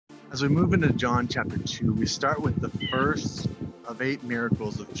As we move into John chapter 2, we start with the first of 8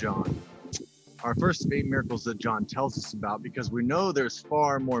 miracles of John. Our first of 8 miracles that John tells us about, because we know there's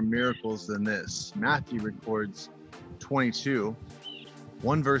far more miracles than this. Matthew records 22.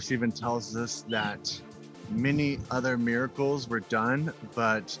 One verse even tells us that many other miracles were done,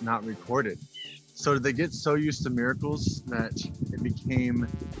 but not recorded. So did they get so used to miracles that it became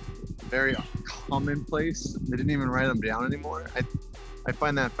very commonplace? They didn't even write them down anymore. I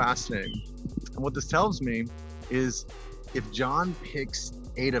find that fascinating. And what this tells me is if John picks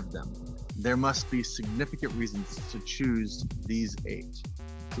 8 of them, there must be significant reasons to choose these 8.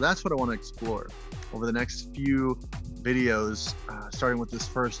 So that's what I want to explore over the next few videos, starting with this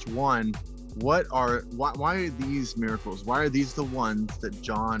first one. Why are these miracles? Why are these the ones that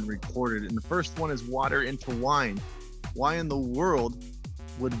John recorded? And the first one is water into wine. Why in the world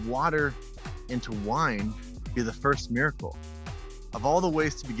would water into wine be the first miracle? Of all the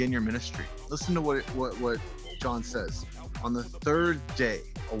ways to begin your ministry, listen to what John says. On the 3rd day,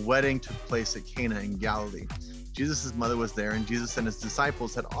 a wedding took place at Cana in Galilee. Jesus' mother was there, and Jesus and his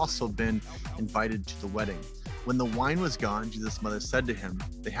disciples had also been invited to the wedding. When the wine was gone, Jesus' mother said to him,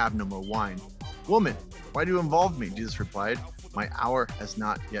 "They have no more wine." "Woman, why do you involve me?" Jesus replied, "My hour has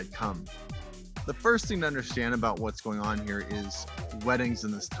not yet come." The first thing to understand about what's going on here is weddings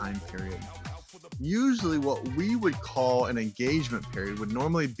in this time period. Usually what we would call an engagement period would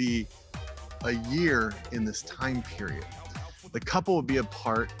normally be a year in this time period. The couple would be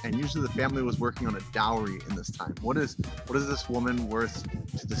apart, and usually the family was working on a dowry in this time. What is this woman worth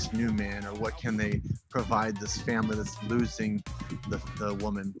to this new man, or what can they provide this family that's losing the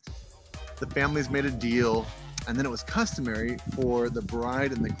woman? The families made a deal, and then it was customary for the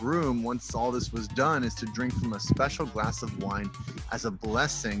bride and the groom, once all this was done, is to drink from a special glass of wine as a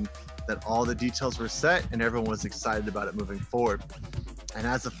blessing that all the details were set and everyone was excited about it moving forward. And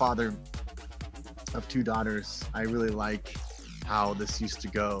as a father of 2 daughters, I really like how this used to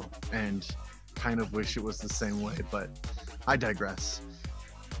go and kind of wish it was the same way, but I digress.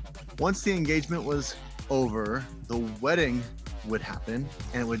 Once the engagement was over, the wedding would happen,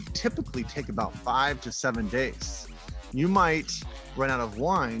 and it would typically take about 5 to 7 days. You might run out of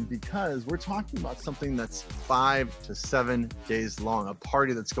wine because we're talking about something that's 5 to 7 days long, a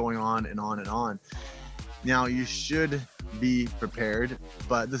party that's going on and on and on. Now, you should be prepared,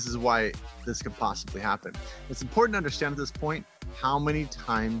 but this is why this could possibly happen. It's important to understand at this point how many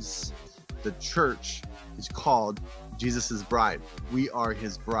times the church is called Jesus' bride. We are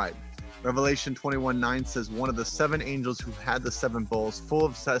his bride. Revelation 21:9 says, "One of the 7 angels who had the 7 bowls full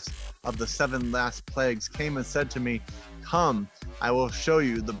of the 7 last plagues came and said to me, 'Come, I will show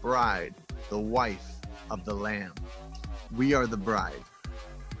you the bride, the wife of the Lamb.'" We are the bride,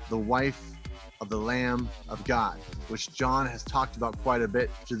 the wife of the Lamb of God, which John has talked about quite a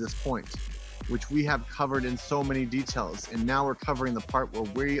bit to this point, which we have covered in so many details. And now we're covering the part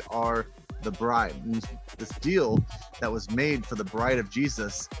where we are the bride. And this deal that was made for the bride of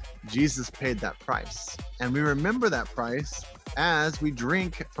Jesus, Jesus paid that price. And we remember that price as we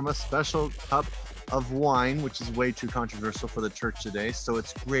drink from a special cup of wine, which is way too controversial for the church today. So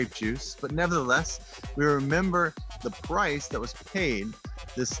it's grape juice. But nevertheless, we remember the price that was paid,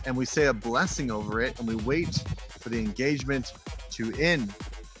 and we say a blessing over it, and we wait for the engagement to end.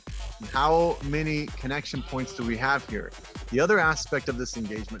 How many connection points do we have here? The other aspect of this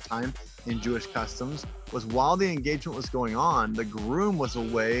engagement time in Jewish customs was while the engagement was going on, the groom was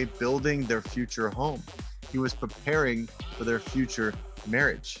away building their future home. He was preparing for their future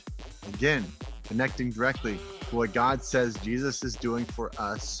marriage. Again, connecting directly to what God says Jesus is doing for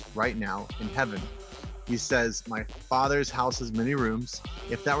us right now in heaven. He says, "My Father's house has many rooms.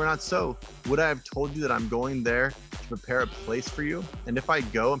 If that were not so, would I have told you that I'm going there to prepare a place for you? And if I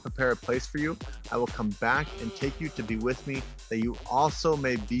go and prepare a place for you, I will come back and take you to be with me, that you also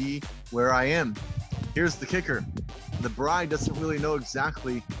may be where I am." Here's the kicker. The bride doesn't really know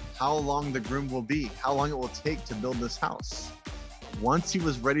exactly how long the groom will be, how long it will take to build this house. Once he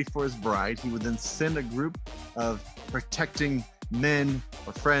was ready for his bride, he would then send a group of protecting men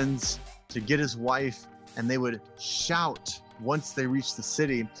or friends to get his wife, and they would shout once they reached the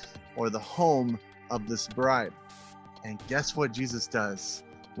city or the home of this bride. And guess what Jesus does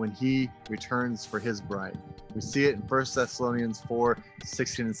when he returns for his bride? We see it in 1 Thessalonians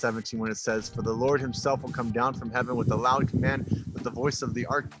 4:16 and 17 when it says, "For the Lord himself will come down from heaven with a loud command, with the voice of the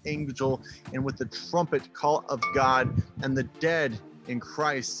archangel, and with the trumpet call of God, and the dead in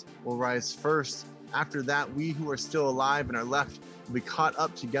Christ will rise first. After that, we who are still alive and are left will be caught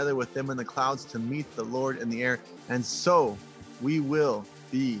up together with them in the clouds to meet the Lord in the air, and so we will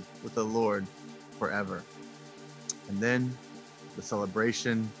be with the Lord forever." And then the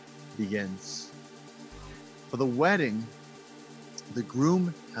celebration begins. For the wedding, the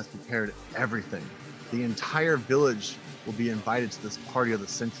groom has prepared everything. The entire village will be invited to this party of the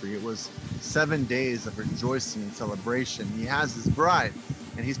century. It was 7 days of rejoicing and celebration. He has his bride,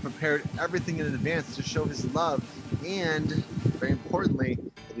 and he's prepared everything in advance to show his love, and very importantly,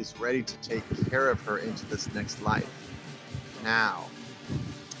 that he's ready to take care of her into this next life. Now,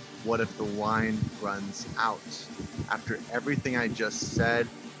 what if the wine runs out? After everything I just said,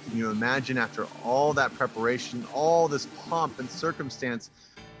 can you imagine, after all that preparation, all this pomp and circumstance,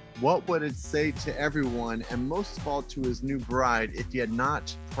 what would it say to everyone, and most of all to his new bride, if he had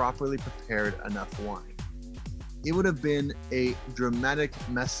not properly prepared enough wine? It would have been a dramatic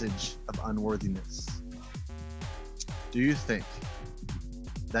message of unworthiness. Do you think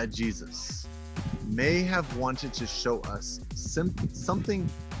that Jesus may have wanted to show us something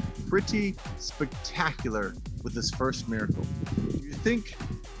pretty spectacular with this first miracle? Do you think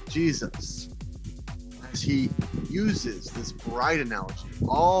Jesus, as he uses this bride analogy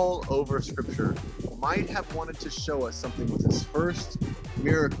all over Scripture, might have wanted to show us something with his first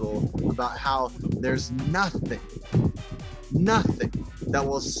miracle about how there's nothing that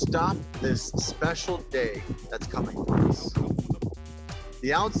will stop this special day that's coming for us?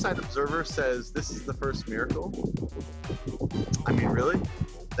 The outside observer says this is the first miracle. I mean, really?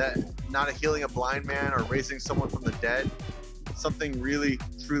 That not a healing a blind man or raising someone from the dead, something really,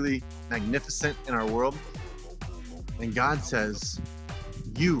 truly magnificent in our world. And God says,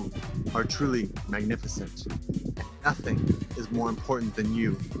 you are truly magnificent. And nothing is more important than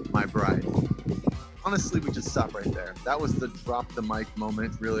you, my bride. Honestly, we just stop right there. That was the drop the mic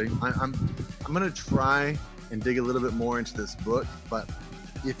moment, really. I'm going to try and dig a little bit more into this book, but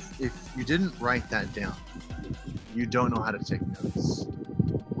if you didn't write that down, you don't know how to take notes.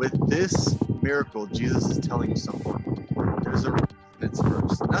 With this miracle, Jesus is telling you something. There's a reason it's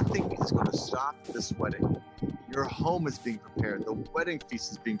first. Nothing is going to stop this wedding. Your home is being prepared. The wedding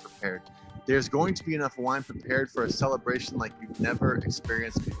feast is being prepared. There's going to be enough wine prepared for a celebration like you've never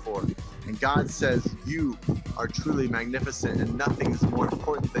experienced before. And God says, you are truly magnificent, and nothing is more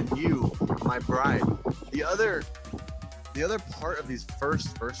important than you, my bride. The other part of these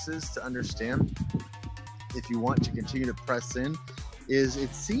first verses to understand, if you want to continue to press in, is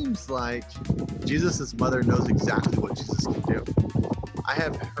it seems like Jesus' mother knows exactly what Jesus can do. I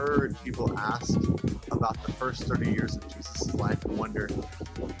have heard people ask about the first 30 years of Jesus' life and wonder,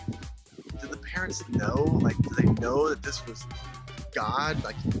 did the parents know? Like, do they know that this was God?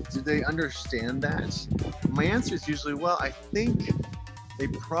 Like, did they understand that? My answer is usually, well, I think they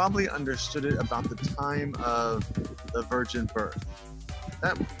probably understood it about the time of the virgin birth.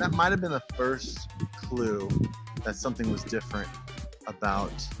 That might have been the first clue that something was different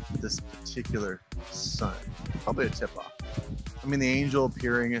about this particular son. Probably a tip-off. I mean, the angel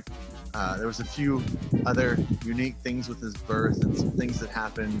appearing, there was a few other unique things with his birth and some things that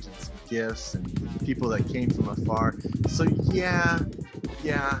happened and some gifts and people that came from afar. So yeah,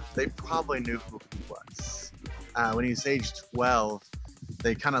 they probably knew who he was. When he's age 12,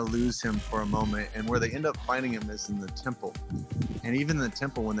 they kind of lose him for a moment, and where they end up finding him is in the temple. And even in the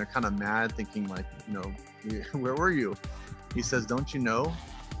temple, when they're kind of mad, thinking like, where were you? He says, don't you know?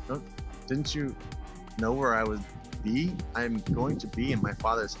 Didn't you know where I would be? I'm going to be in my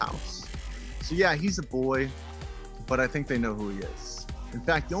Father's house. So yeah, he's a boy, but I think they know who he is. In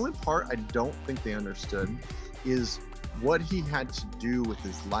fact, the only part I don't think they understood is what he had to do with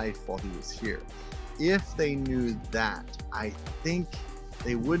his life while he was here. If they knew that, I think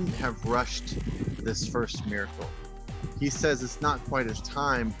they wouldn't have rushed this first miracle. He says it's not quite his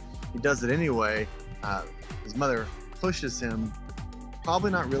time. He does it anyway. His mother pushes him, probably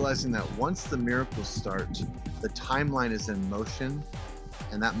not realizing that once the miracles start, the timeline is in motion,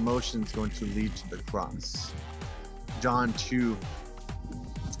 and that motion is going to lead to the cross. John 2,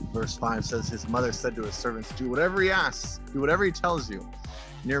 verse 5 says, his mother said to his servants, do whatever he asks, do whatever he tells you.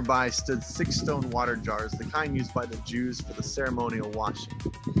 Nearby stood 6 stone water jars, the kind used by the Jews for the ceremonial washing,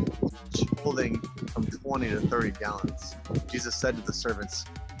 each holding from 20 to 30 gallons. Jesus said to the servants,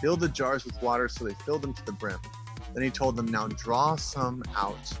 fill the jars with water, so they filled them to the brim. Then he told them, now draw some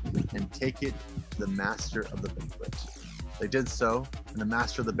out and take it to the master of the banquet. They did so, and the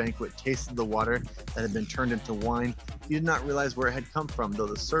master of the banquet tasted the water that had been turned into wine. He did not realize where it had come from, though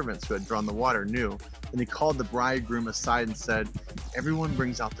the servants who had drawn the water knew. Then he called the bridegroom aside and said, everyone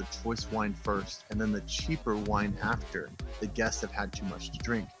brings out the choice wine first, and then the cheaper wine after. The guests have had too much to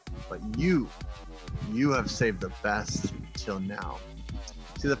drink. But you have saved the best till now.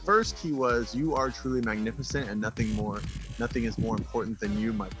 See, the first key was, you are truly magnificent, and nothing is more important than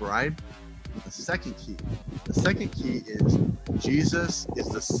you, my bride. The second key. The second key is Jesus is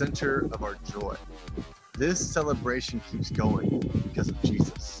the center of our joy. This celebration keeps going because of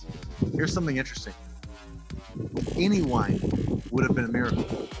Jesus. Here's something interesting. Any wine would have been a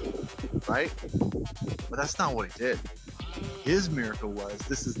miracle, right? But that's not what he did. His miracle was,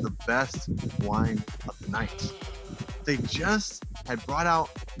 this is the best wine of the night. If they just had brought out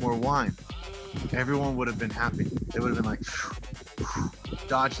more wine, everyone would have been happy. They would have been like,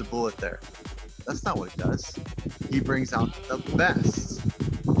 dodge the bullet there. That's not what he does. He brings out the best.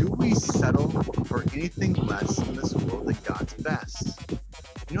 Do we settle for anything less in this world than God's best?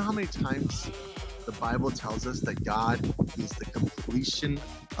 You know how many times the Bible tells us that God is the completion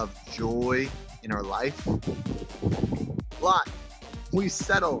of joy in our life? A lot. We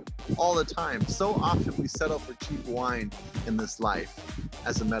settle all the time. So often we settle for cheap wine in this life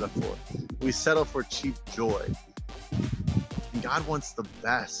as a metaphor. We settle for cheap joy. And God wants the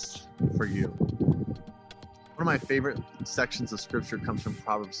best for you. One of my favorite sections of scripture comes from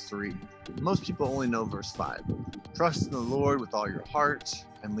Proverbs 3. Most people only know verse 5. Trust in the Lord with all your heart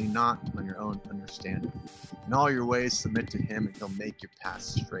and lean not on your own understanding. In all your ways submit to him and he'll make your path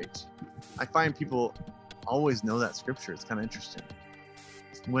straight. I find people always know that scripture. It's kind of interesting.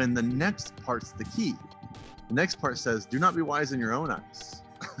 When the next part's the key. The next part says, do not be wise in your own eyes.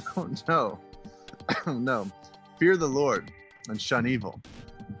 Oh no. No. Fear the Lord and shun evil.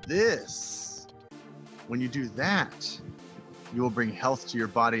 When you do that, you will bring health to your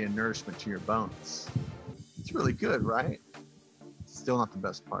body and nourishment to your bones. It's really good, right? Still not the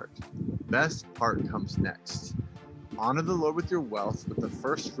best part. Best part comes next. Honor the Lord with your wealth, with the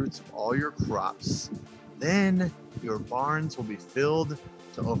first fruits of all your crops. Then your barns will be filled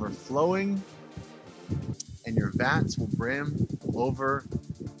to overflowing, and your vats will brim over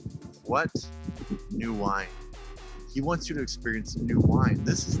what? New wine. He wants you to experience new wine.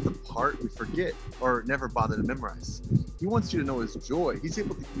 This is the part we forget or never bother to memorize. He wants you to know his joy. He's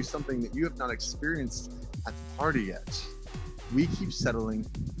able to give you something that you have not experienced at the party yet. We keep settling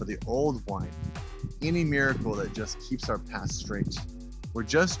for the old wine, any miracle that just keeps our path straight. We're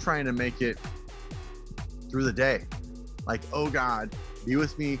just trying to make it through the day. Like, oh God, be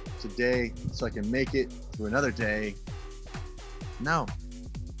with me today so I can make it through another day. No,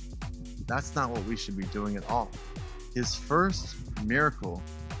 that's not what we should be doing at all. His first miracle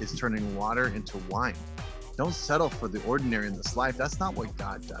is turning water into wine. Don't settle for the ordinary in this life. That's not what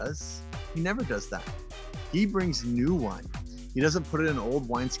God does. He never does that. He brings new wine. He doesn't put it in old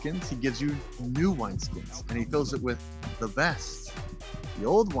wineskins. He gives you new wineskins, and he fills it with the best. The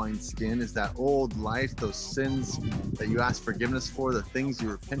old wineskin is that old life, those sins that you ask forgiveness for, the things you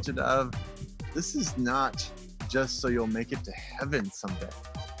repented of. This is not just so you'll make it to heaven someday.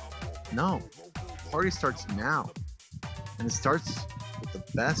 No, the party starts now. And it starts with the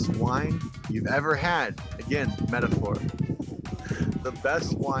best wine you've ever had. Again, metaphor. The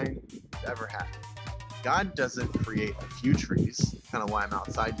best wine you've ever had. God doesn't create a few trees, kind of why I'm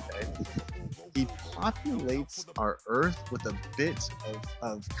outside today. He populates our earth with a bit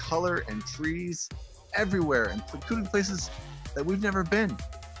of color and trees everywhere, and including places that we've never been.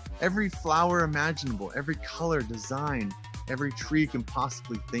 Every flower imaginable, every color, design, every tree you can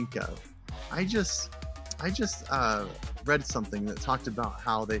possibly think of. I just read something that talked about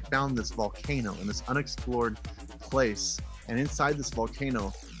how they found this volcano in this unexplored place, and inside this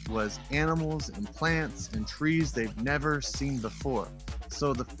volcano was animals and plants and trees they've never seen before.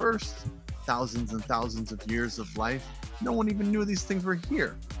 So the first thousands and thousands of years of life, no one even knew these things were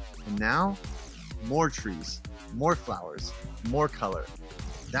here. And now, more trees, more flowers, more color.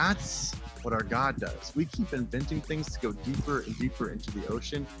 That's what our God does. We keep inventing things to go deeper and deeper into the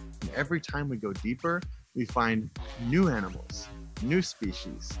ocean. And every time we go deeper, we find new animals, new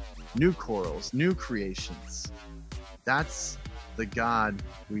species, new corals, new creations. That's the God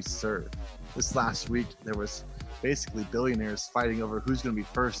we serve. This last week, there was basically billionaires fighting over who's going to be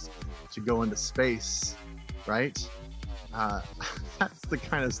first to go into space, right? That's the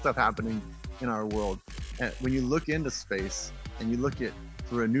kind of stuff happening in our world. And when you look into space and you look at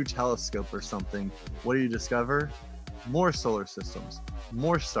through a new telescope or something, what do you discover? More solar systems,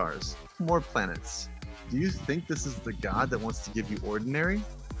 more stars, more planets. Do you think this is the God that wants to give you ordinary?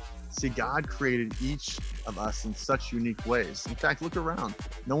 See, God created each of us in such unique ways. In fact, look around.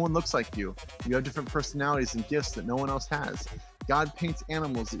 No one looks like you. You have different personalities and gifts that no one else has. God paints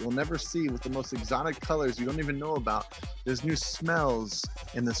animals that you'll never see with the most exotic colors you don't even know about. There's new smells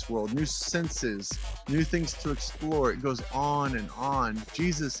in this world, new senses, new things to explore. It goes on and on.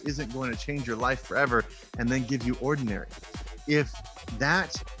 Jesus isn't going to change your life forever and then give you ordinary. If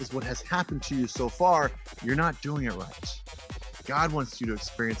that is what has happened to you so far, you're not doing it right. God wants you to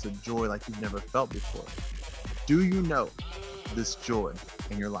experience a joy like you've never felt before. Do you know this joy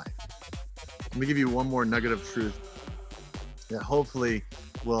in your life? Let me give you one more nugget of truth that hopefully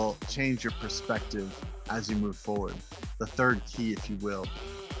will change your perspective as you move forward. The third key, if you will,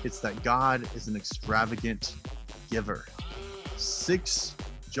 it's that God is an extravagant giver. 6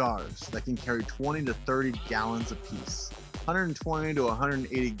 jars that can carry 20 to 30 gallons apiece, 120 to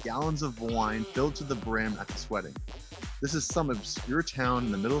 180 gallons of wine filled to the brim at this wedding. This is some obscure town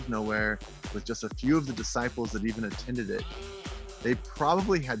in the middle of nowhere with just a few of the disciples that even attended it. They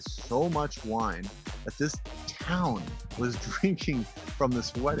probably had so much wine that this town was drinking from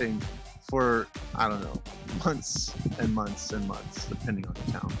this wedding for, I don't know, months and months and months, depending on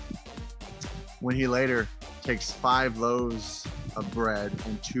the town. When he later takes 5 loaves of bread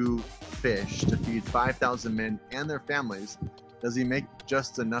and 2 fish to feed 5,000 men and their families, does he make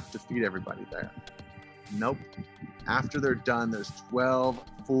just enough to feed everybody there? Nope. After they're done, there's 12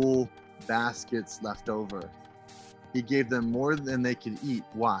 full baskets left over. He gave them more than they could eat.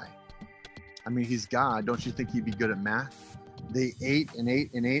 Why? I mean, he's God. Don't you think he'd be good at math? They ate and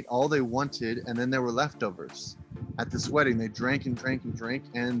ate and ate all they wanted, and then there were leftovers. At this wedding, they drank and drank and drank,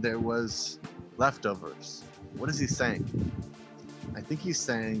 and there was leftovers. What is he saying? I think he's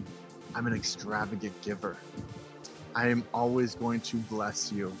saying, I'm an extravagant giver. I am always going to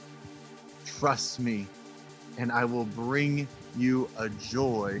bless you. Trust me, and I will bring you a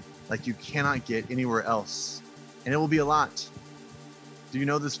joy like you cannot get anywhere else. And it will be a lot. Do you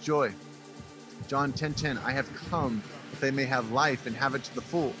know this joy? John 10:10, I have come that they may have life and have it to the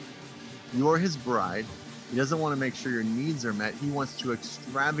full. You are his bride. He doesn't want to make sure your needs are met. He wants to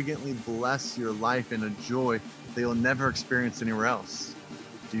extravagantly bless your life in a joy that you'll never experience anywhere else.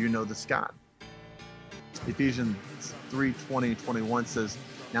 Do you know this God? Ephesians 3:20-21 says,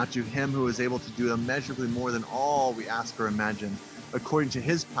 now to him who is able to do immeasurably more than all we ask or imagine, according to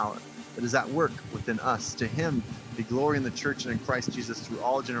his power that is at work within us. To him be glory in the church and in Christ Jesus through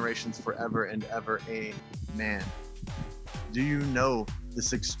all generations forever and ever. Amen. Do you know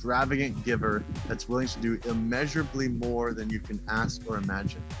this extravagant giver that's willing to do immeasurably more than you can ask or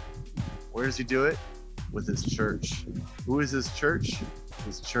imagine? Where does he do it? With his church. Who is his church?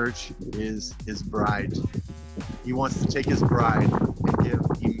 His church is his bride. He wants to take his bride and give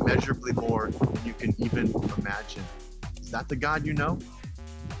immeasurably more than you can even imagine. Is that the God you know?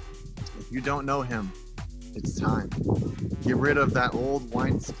 If you don't know him, it's time. Get rid of that old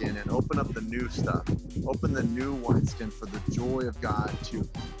wineskin and open up the new stuff. Open the new wineskin for the joy of God to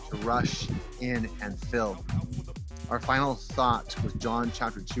rush in and fill. Our final thought with John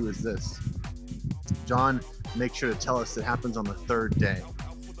chapter 2 is this. John makes sure to tell us it happens on the 3rd day.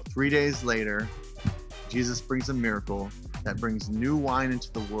 3 days later, Jesus brings a miracle that brings new wine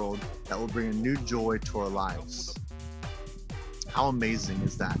into the world that will bring a new joy to our lives. How amazing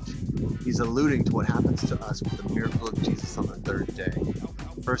is that? He's alluding to what happens to us with the miracle of Jesus on the 3rd day.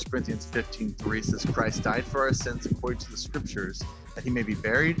 1 Corinthians 15:3 says, Christ died for our sins according to the scriptures, that he may be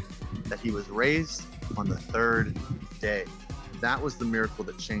buried, that he was raised on the 3rd day. That was the miracle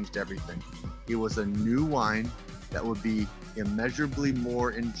that changed everything. It was a new wine that would be immeasurably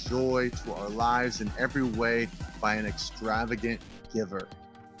more in joy to our lives in every way by an extravagant giver.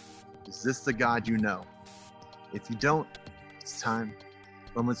 Is this the God you know? If you don't, it's time.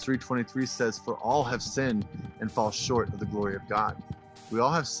 Romans 3:23 says, for all have sinned and fall short of the glory of God. We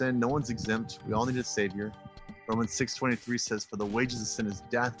all have sinned. No one's exempt. We all need a savior. Romans 6:23 says, for the wages of sin is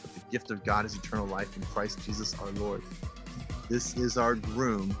death, but the gift of God is eternal life in Christ Jesus our Lord. This is our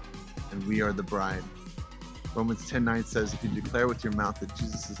groom, and we are the bride. Romans 10:9 says, if you declare with your mouth that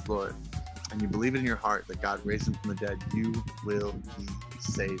Jesus is Lord, and you believe in your heart that God raised him from the dead, you will be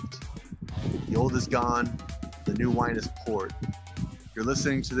saved. The old is gone, the new wine is poured. If you're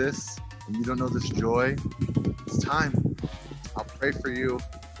listening to this and you don't know this joy, it's time. I'll pray for you.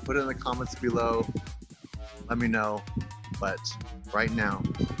 Put it in the comments below. Let me know. But right now,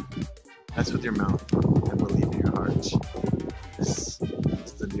 that's with your mouth and believe in your heart. This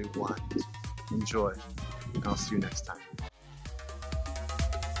is the new wine. Enjoy, and I'll see you next time.